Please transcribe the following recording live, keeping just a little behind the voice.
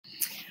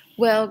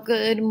Well,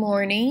 good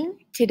morning.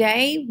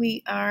 Today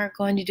we are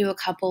going to do a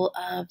couple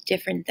of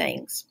different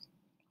things.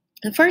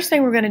 The first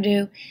thing we're going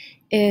to do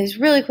is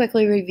really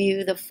quickly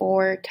review the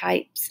four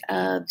types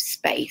of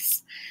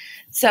space.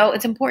 So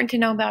it's important to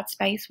know about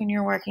space when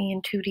you're working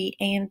in 2D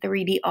and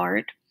 3D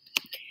art.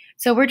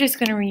 So we're just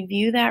going to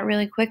review that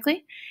really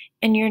quickly,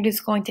 and you're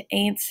just going to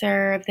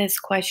answer this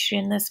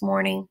question this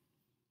morning.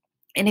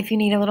 And if you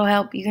need a little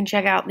help, you can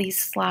check out these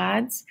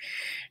slides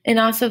and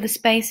also the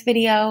space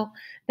video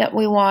that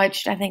we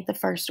watched, I think the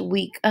first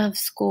week of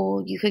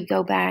school. You could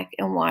go back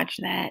and watch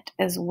that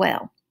as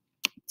well.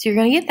 So you're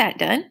going to get that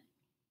done.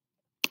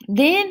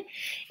 Then,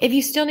 if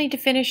you still need to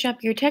finish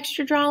up your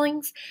texture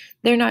drawings,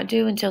 they're not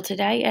due until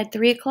today at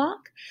 3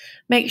 o'clock.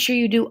 Make sure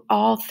you do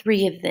all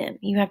three of them.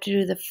 You have to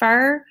do the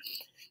fur,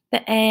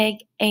 the egg,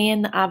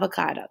 and the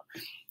avocado.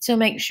 So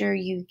make sure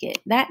you get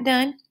that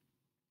done.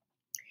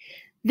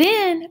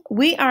 Then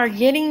we are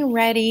getting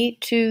ready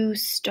to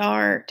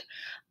start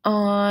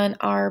on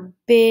our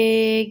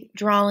big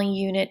drawing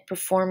unit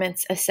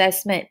performance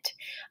assessment,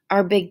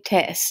 our big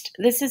test.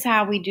 This is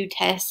how we do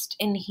test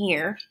in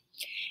here.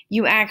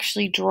 You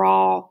actually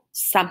draw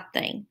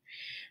something.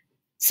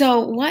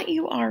 So what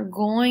you are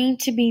going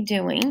to be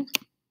doing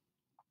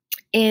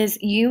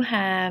is you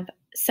have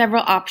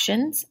several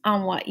options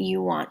on what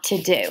you want to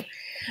do.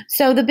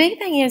 So the big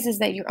thing is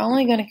that you're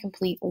only going to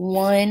complete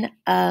one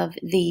of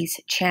these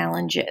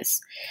challenges.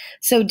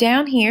 So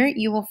down here,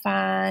 you will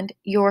find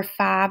your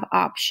 5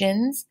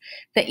 options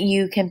that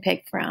you can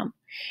pick from.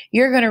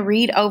 You're going to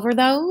read over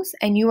those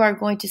and you are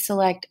going to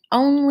select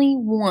only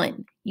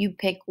one. You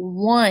pick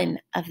one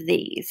of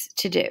these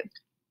to do.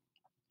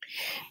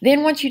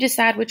 Then once you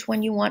decide which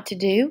one you want to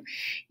do,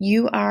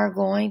 you are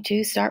going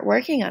to start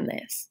working on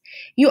this.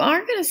 You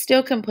are going to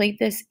still complete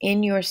this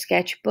in your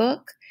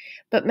sketchbook,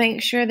 but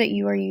make sure that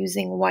you are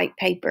using white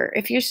paper.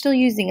 If you're still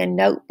using a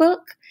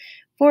notebook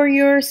for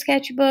your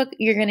sketchbook,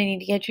 you're going to need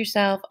to get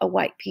yourself a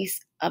white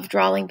piece of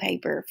drawing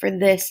paper for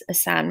this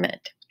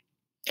assignment.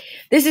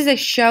 This is a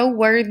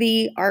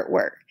show-worthy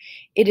artwork.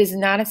 It is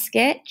not a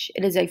sketch.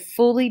 It is a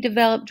fully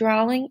developed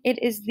drawing. It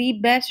is the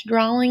best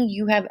drawing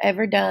you have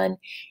ever done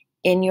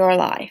in your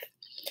life.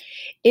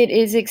 It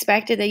is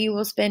expected that you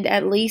will spend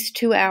at least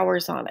 2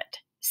 hours on it.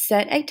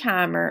 Set a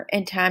timer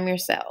and time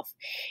yourself.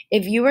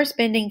 If you are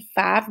spending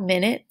 5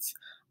 minutes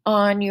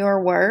on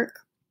your work,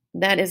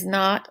 that is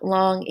not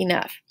long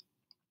enough.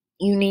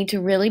 You need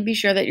to really be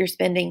sure that you're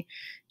spending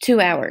 2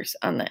 hours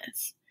on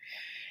this.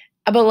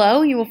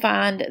 Below, you will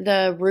find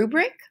the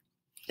rubric,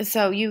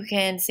 so you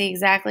can see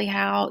exactly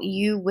how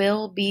you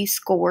will be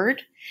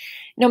scored.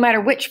 No matter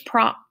which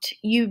prompt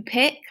you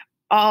pick,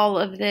 all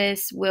of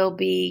this will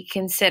be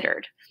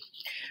considered.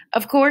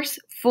 Of course,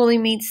 fully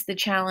meets the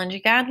challenge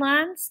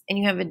guidelines, and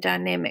you have a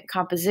dynamic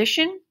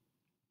composition.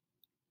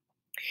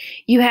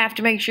 You have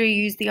to make sure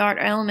you use the art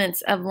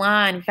elements of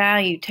line,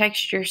 value,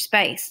 texture,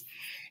 space.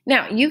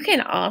 Now, you can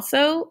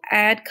also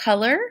add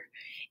color.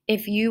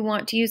 If you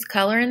want to use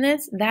color in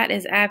this, that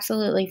is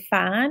absolutely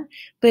fine,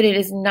 but it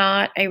is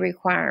not a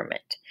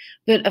requirement.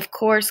 But of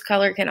course,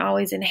 color can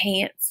always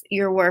enhance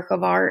your work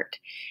of art.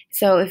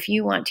 So if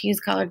you want to use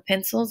colored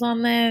pencils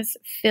on this,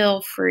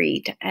 feel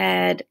free to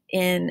add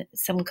in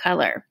some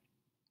color.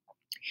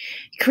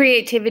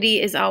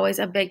 Creativity is always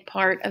a big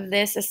part of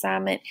this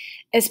assignment,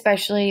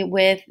 especially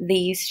with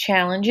these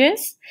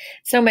challenges.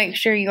 So make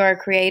sure you are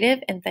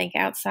creative and think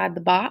outside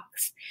the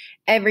box.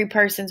 Every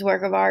person's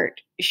work of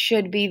art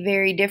should be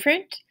very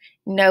different.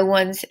 No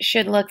one's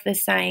should look the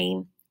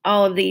same.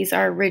 All of these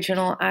are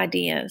original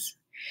ideas.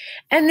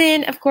 And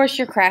then, of course,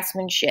 your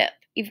craftsmanship.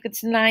 If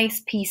it's a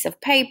nice piece of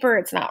paper,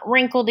 it's not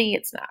wrinkledy,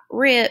 it's not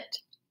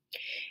ripped.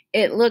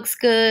 It looks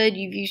good.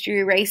 You've used your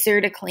eraser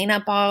to clean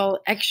up all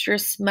extra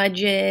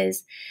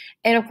smudges.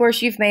 And of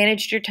course, you've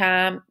managed your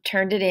time,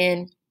 turned it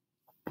in,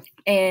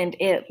 and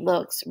it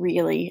looks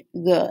really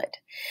good.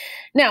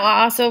 Now,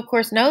 I also, of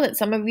course, know that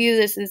some of you,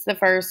 this is the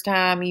first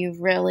time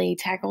you've really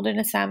tackled an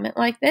assignment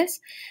like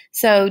this.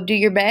 So do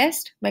your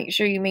best. Make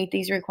sure you meet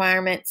these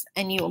requirements,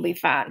 and you will be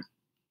fine.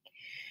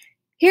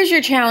 Here's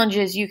your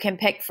challenges you can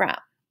pick from.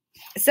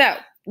 So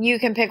you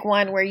can pick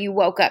one where you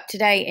woke up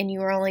today and you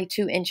were only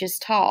 2 inches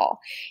tall.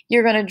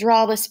 You're going to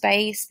draw the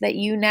space that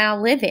you now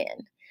live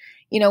in.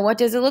 You know, what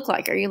does it look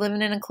like? Are you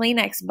living in a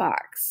Kleenex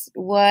box?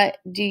 What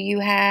do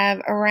you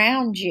have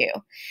around you?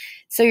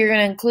 So you're going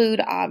to include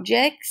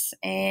objects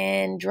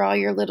and draw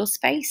your little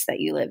space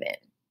that you live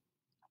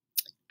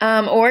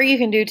in. Or you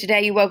can do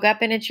today you woke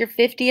up and it's your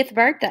 50th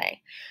birthday.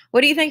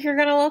 What do you think you're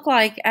going to look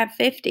like at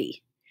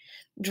 50?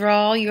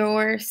 Draw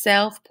your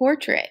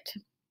self-portrait.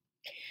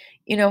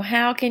 You know,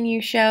 how can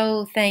you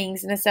show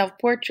things in a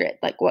self-portrait?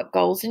 Like, what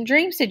goals and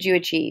dreams did you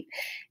achieve?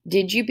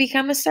 Did you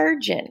become a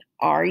surgeon?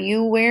 Are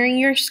you wearing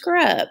your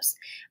scrubs?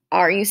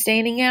 Are you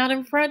standing out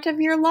in front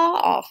of your law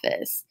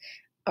office?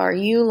 Are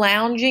you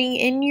lounging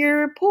in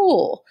your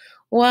pool?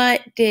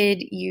 What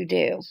did you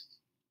do?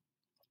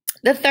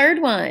 The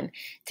third one,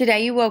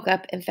 today you woke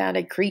up and found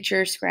a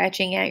creature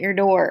scratching at your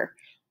door.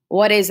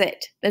 What is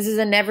it? This is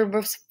a never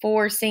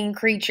before seen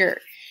creature.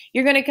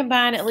 You're going to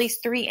combine at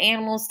least 3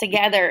 animals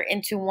together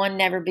into one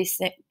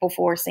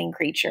before seen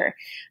creature.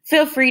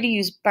 Feel free to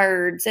use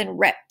birds and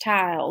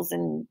reptiles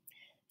and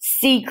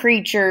sea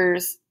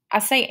creatures. I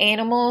say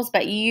animals,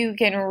 but you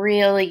can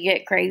really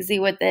get crazy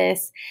with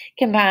this,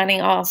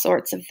 combining all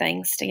sorts of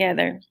things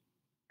together.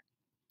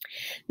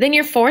 Then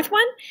your fourth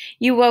one,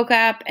 you woke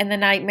up and the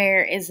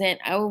nightmare isn't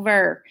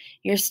over.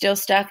 You're still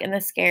stuck in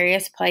the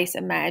scariest place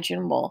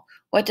imaginable.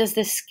 What does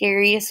the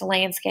scariest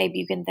landscape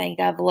you can think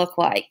of look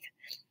like?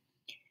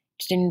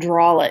 Just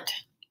draw it.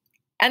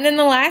 And then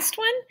the last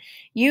one,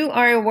 you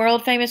are a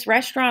world famous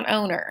restaurant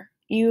owner.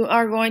 You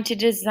are going to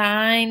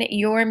design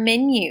your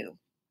menu.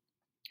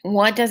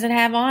 What does it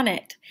have on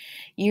it?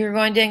 You're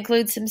going to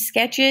include some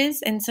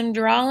sketches and some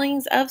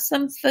drawings of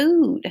some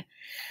food.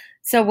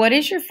 So, what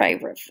is your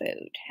favorite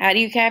food? How do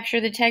you capture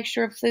the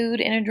texture of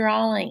food in a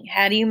drawing?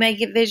 How do you make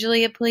it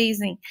visually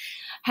pleasing?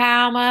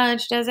 How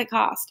much does it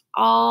cost?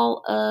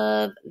 All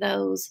of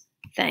those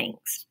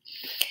things.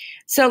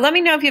 So let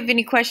me know if you have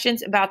any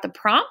questions about the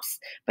prompts,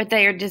 but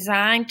they are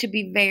designed to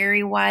be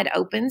very wide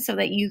open so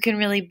that you can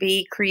really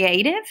be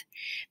creative.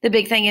 The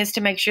big thing is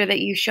to make sure that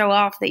you show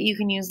off that you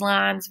can use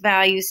lines,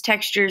 values,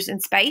 textures,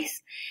 and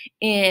space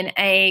in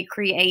a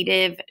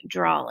creative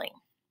drawing.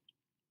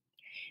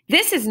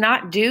 This is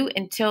not due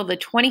until the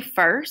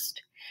 21st.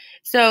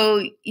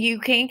 So you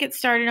can get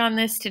started on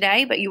this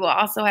today, but you will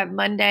also have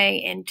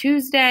Monday and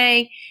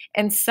Tuesday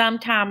and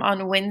sometime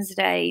on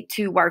Wednesday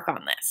to work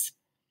on this.